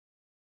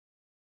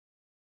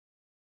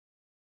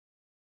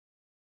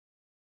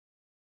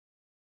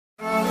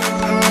$2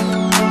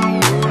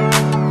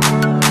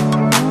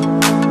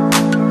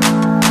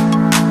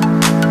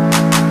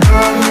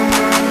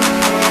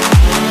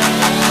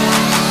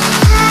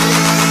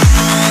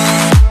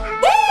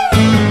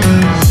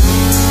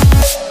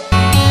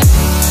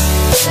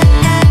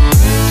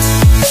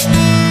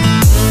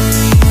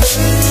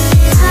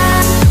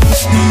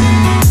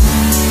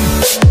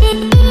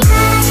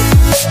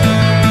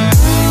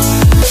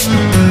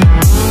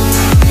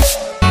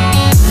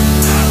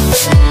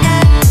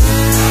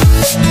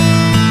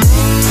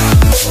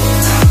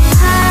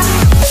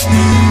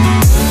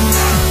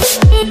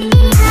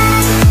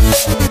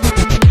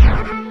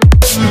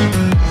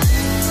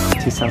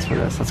 for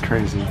this. That's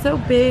crazy. So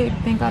big.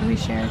 Thank God we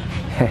shared.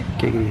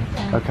 Giggity.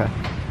 Yeah. Okay.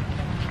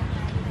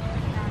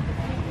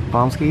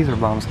 Bomb skis or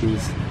bomb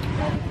skis?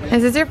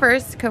 Is this your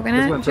first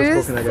coconut This is my first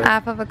juice? coconut,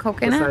 Half of a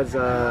coconut?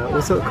 Besides,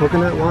 what's it?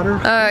 Coconut water?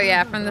 Oh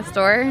yeah, from the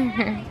store.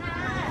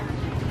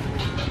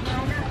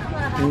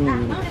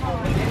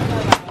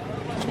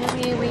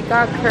 Maybe we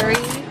got curry,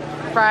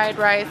 fried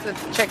rice with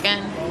chicken.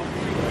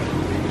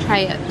 Try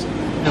it.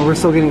 And we're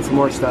still getting some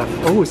more stuff.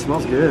 Oh, it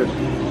smells good.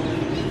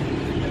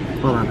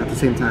 Hold on, at the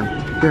same time.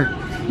 Here.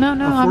 No,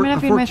 I'm gonna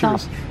feed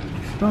myself.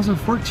 That was a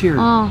fork cheer.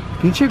 Oh.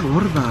 Pinche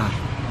gorda.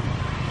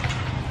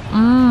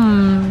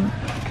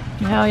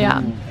 Hell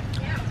yeah.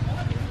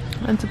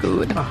 That's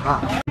good.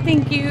 Aha.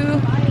 Thank you.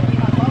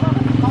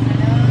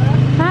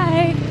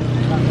 Hi.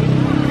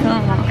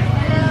 Come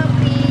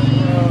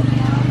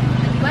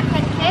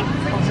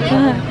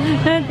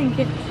on. Thank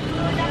you.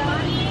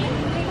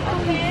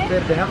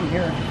 They have them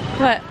here.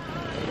 What?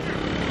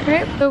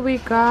 Right, so we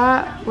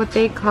got what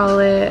they call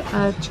it,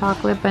 a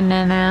chocolate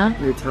banana.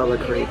 Nutella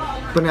crepe.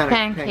 Banana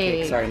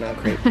Pancake. Sorry, not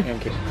crepe.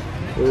 Pancake.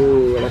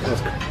 Ooh, I like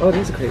those. Oh,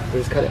 there's a crepe.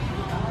 Let's cut it.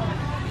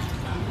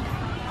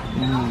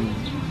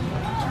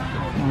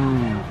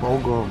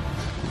 Bogo.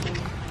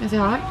 Is it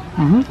hot?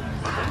 Mm-hmm.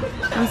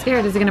 I'm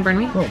scared. Is it gonna burn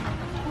me? Oh.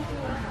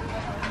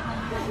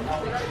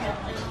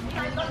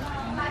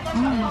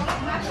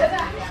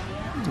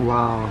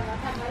 Wow.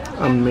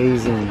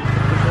 Amazing.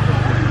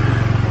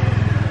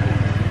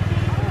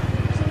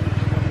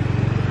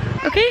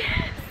 Okay,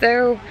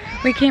 so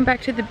we came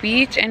back to the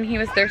beach and he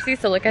was thirsty,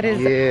 so look at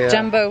his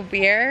jumbo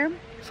beer.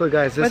 So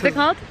guys, this What's it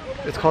called?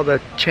 It's called a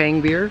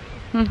Chang beer.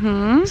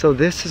 Mm-hmm. So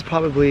this is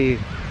probably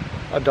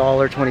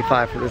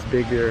 $1.25 for this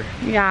big beer.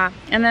 Yeah,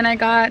 and then I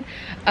got,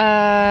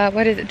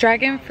 what is it?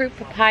 Dragon fruit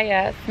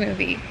papaya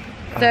smoothie.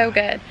 So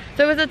good.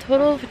 So it was a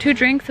total of 2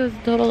 drinks. It was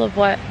a total of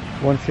what?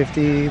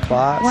 150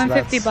 baht.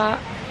 150 baht.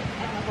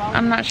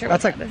 I'm not sure.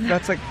 That's what like that is.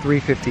 that's like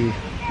 $3.50. $3.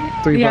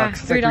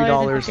 It's like $3,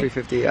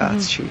 $3.50. Yeah,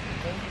 it's cheap.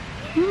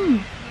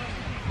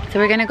 So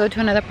we're gonna go to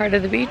another part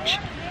of the beach,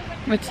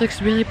 which looks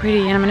really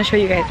pretty, and I'm gonna show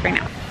you guys right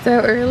now. So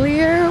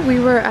earlier we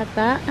were at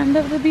that end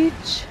of the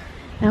beach.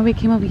 Now we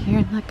came over here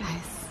and look,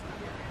 guys,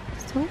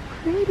 so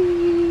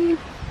pretty.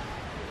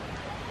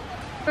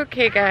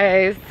 Okay,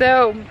 guys.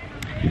 So,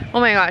 oh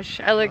my gosh,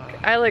 I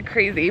look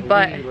crazy,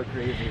 but You look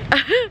crazy.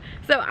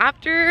 so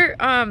after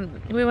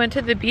we went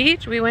to the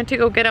beach, we went to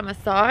go get a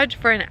massage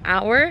for an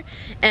hour,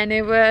 and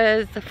it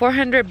was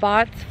 400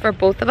 bahts for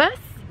both of us.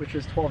 Which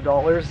is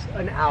 $12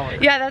 an hour.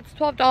 Yeah, that's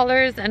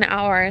 $12 an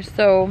hour.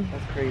 So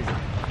That's crazy.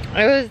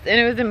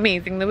 it was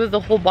amazing. There was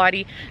the whole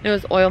body. It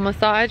was oil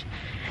massage,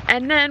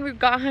 and then we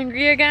got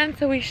hungry again,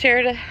 so we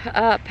shared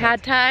a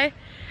pad thai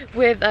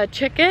with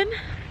chicken,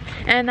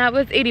 and that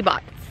was 80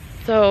 bahts.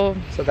 So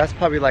that's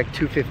probably like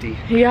 $2.50.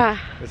 yeah,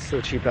 It's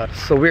so cheap out.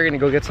 So we're gonna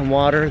go get some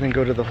water, then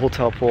go to the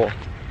hotel pool.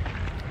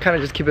 Kind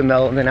of just keep it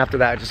mellow, and then after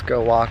that, just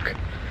go walk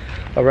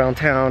around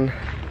town.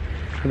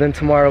 And then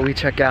tomorrow we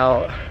check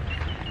out,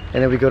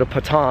 and then we go to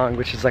PATONG,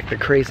 which is like the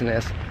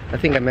craziness. I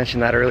think I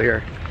mentioned that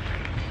earlier.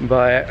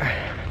 But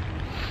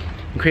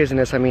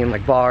craziness, I mean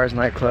like bars,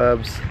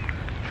 nightclubs,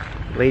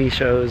 lady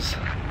shows,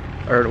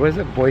 or what is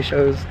it, boy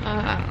shows?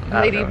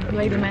 lady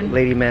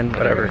men,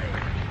 whatever.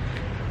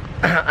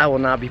 I will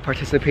not be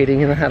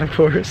participating in that, of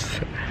course.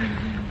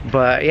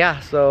 But yeah,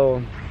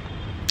 so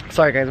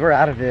sorry guys, we're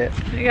out of it.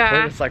 Yeah.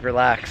 We're just like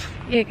relaxed.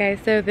 Yeah, guys.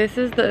 So this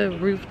is the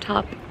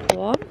rooftop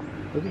pool.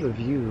 Look at the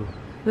view.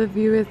 The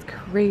view is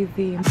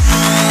crazy.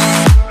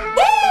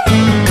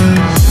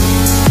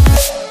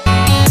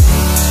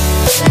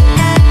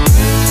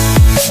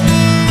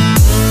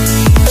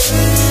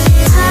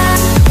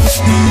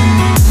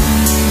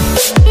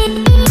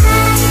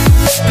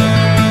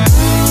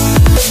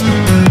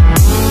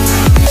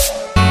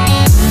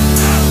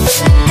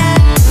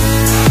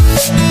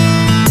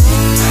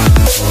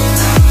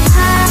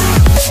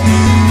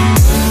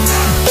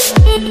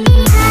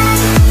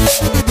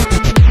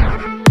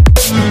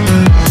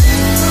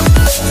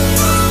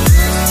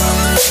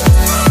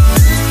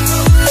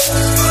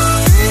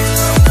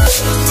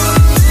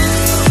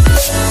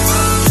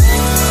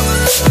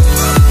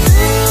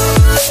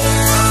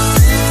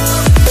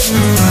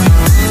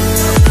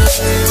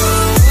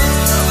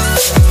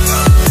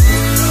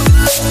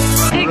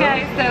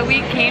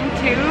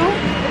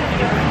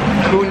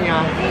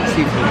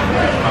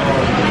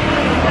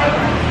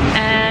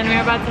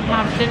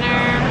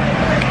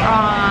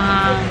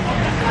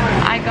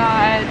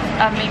 got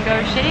a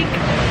mango shake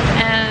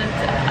and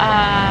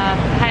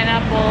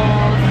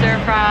pineapple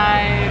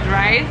stir-fried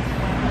rice,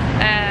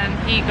 and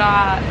he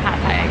got pad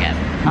thai again.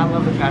 I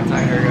love the pad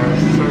thai here,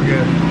 guys. It's so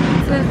good.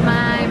 This is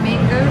my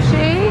mango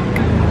shake.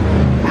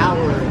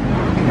 Our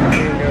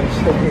mango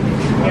shake.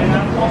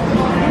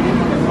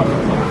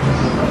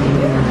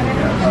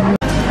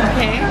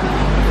 Okay,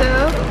 so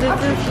this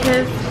is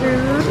his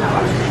food.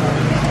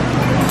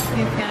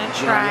 He's gonna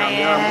try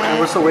it. And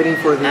we're still waiting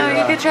for the... Oh,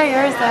 you could try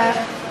yours though.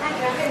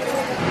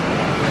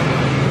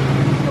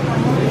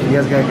 You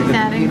guys gotta get the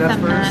Adding peanuts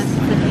some first. nuts,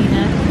 the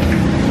peanuts.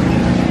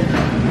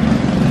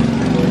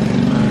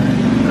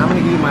 I'm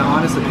gonna give you my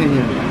honest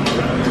opinion.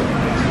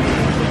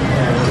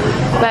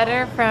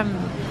 Better from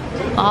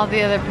all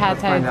the other pad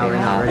thai Find out we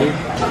right now. have.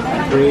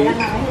 Ready?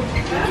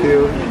 3,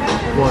 2,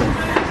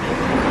 1.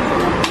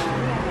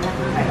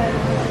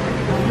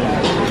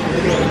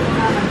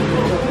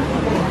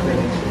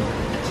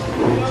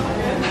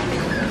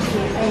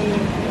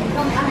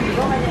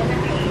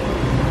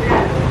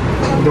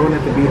 The one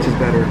at the beach is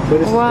better. But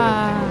this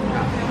Wow.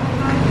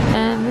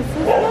 And this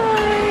is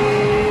mine.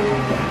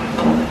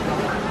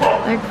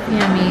 Looks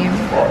yummy.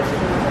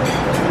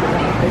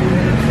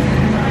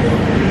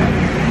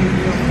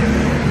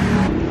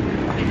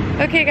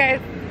 Okay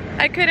guys,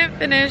 I couldn't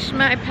finish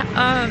my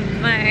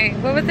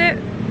what was it?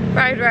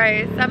 Fried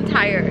rice. I'm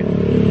tired.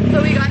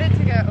 So we got it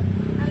to go.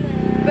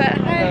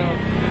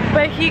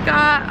 But he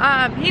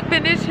got he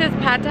finished his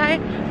pad thai,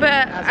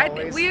 but I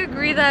think we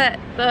agree that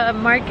the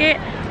market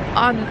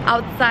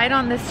outside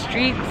on the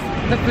streets,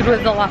 the food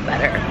was a lot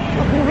better.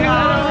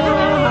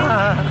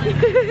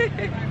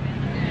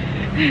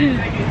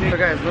 So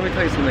guys, let me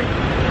tell you something.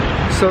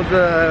 So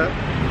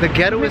the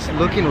ghettoest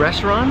looking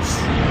restaurants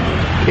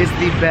is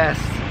the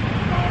best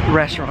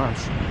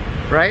restaurants,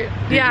 right?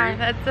 Yeah,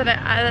 that's what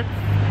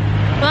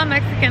well, I'm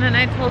Mexican, and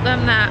I told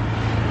them that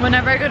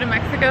whenever I go to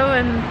Mexico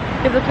and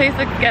if the place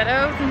looks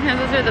ghetto, sometimes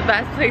those are the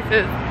best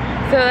places.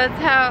 So that's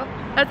how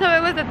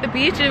it was at the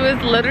beach. It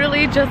was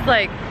literally just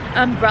like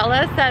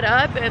umbrellas set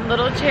up and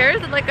little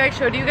chairs like I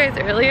showed you guys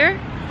earlier.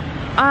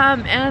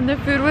 And the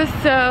food was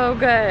so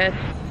good.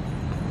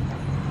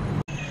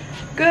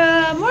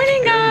 Good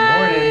morning,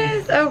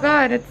 guys. Good morning. Oh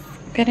God, it's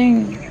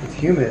getting... It's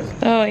humid.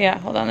 Oh yeah,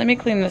 hold on, let me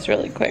clean this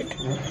really quick.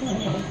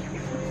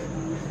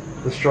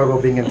 The struggle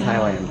being in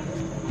Thailand.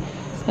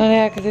 Oh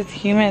yeah, because it's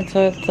humid,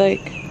 so it's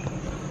like...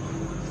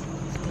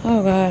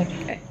 Oh God.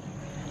 Okay.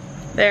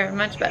 There,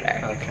 much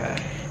better. Okay.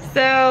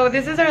 So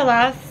this is our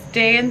last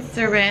day in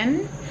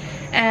Surin,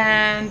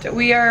 and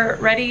we are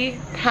ready,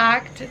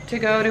 packed to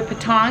go to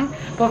PATONG.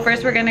 But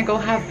first we're gonna go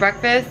have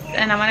breakfast,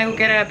 and I'm gonna go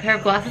get a pair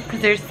of glasses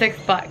because they're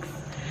 $6.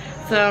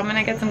 So I'm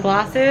gonna get some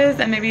glasses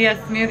and maybe a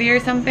smoothie or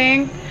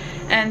something,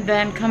 and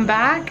then come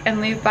back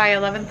and leave by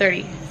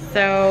 11:30.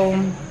 So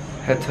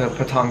Head to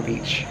Patong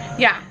Beach.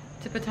 yeah,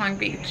 to PATONG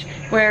Beach,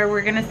 where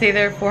we're gonna stay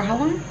there for how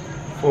long?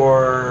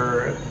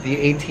 For the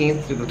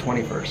 18th through the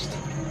 21st.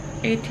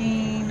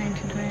 18,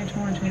 19, 20,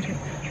 21, 22.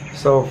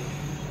 So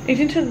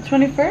 18 to the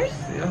 21st?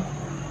 yeah.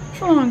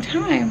 That's a long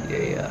time.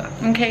 Yeah.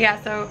 Okay, yeah,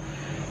 so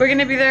we're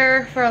gonna be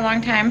there for a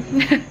long time.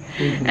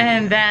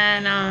 And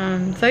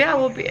then, so yeah,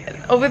 we'll be,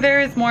 over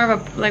there is more of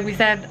a, like we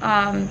said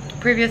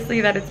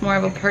previously, that it's more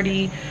of a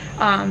party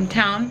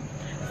town.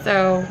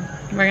 So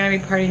we're gonna be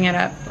partying it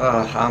up.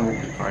 I'm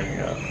gonna be partying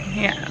it up.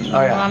 Yeah.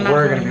 Oh yeah, well,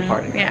 we're gonna be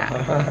partying.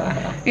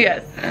 Yeah.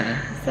 Yes.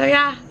 So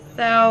yeah,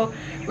 so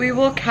we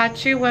will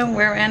catch you when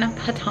we're in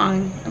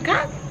PATONG.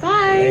 Okay,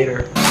 bye.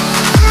 Later.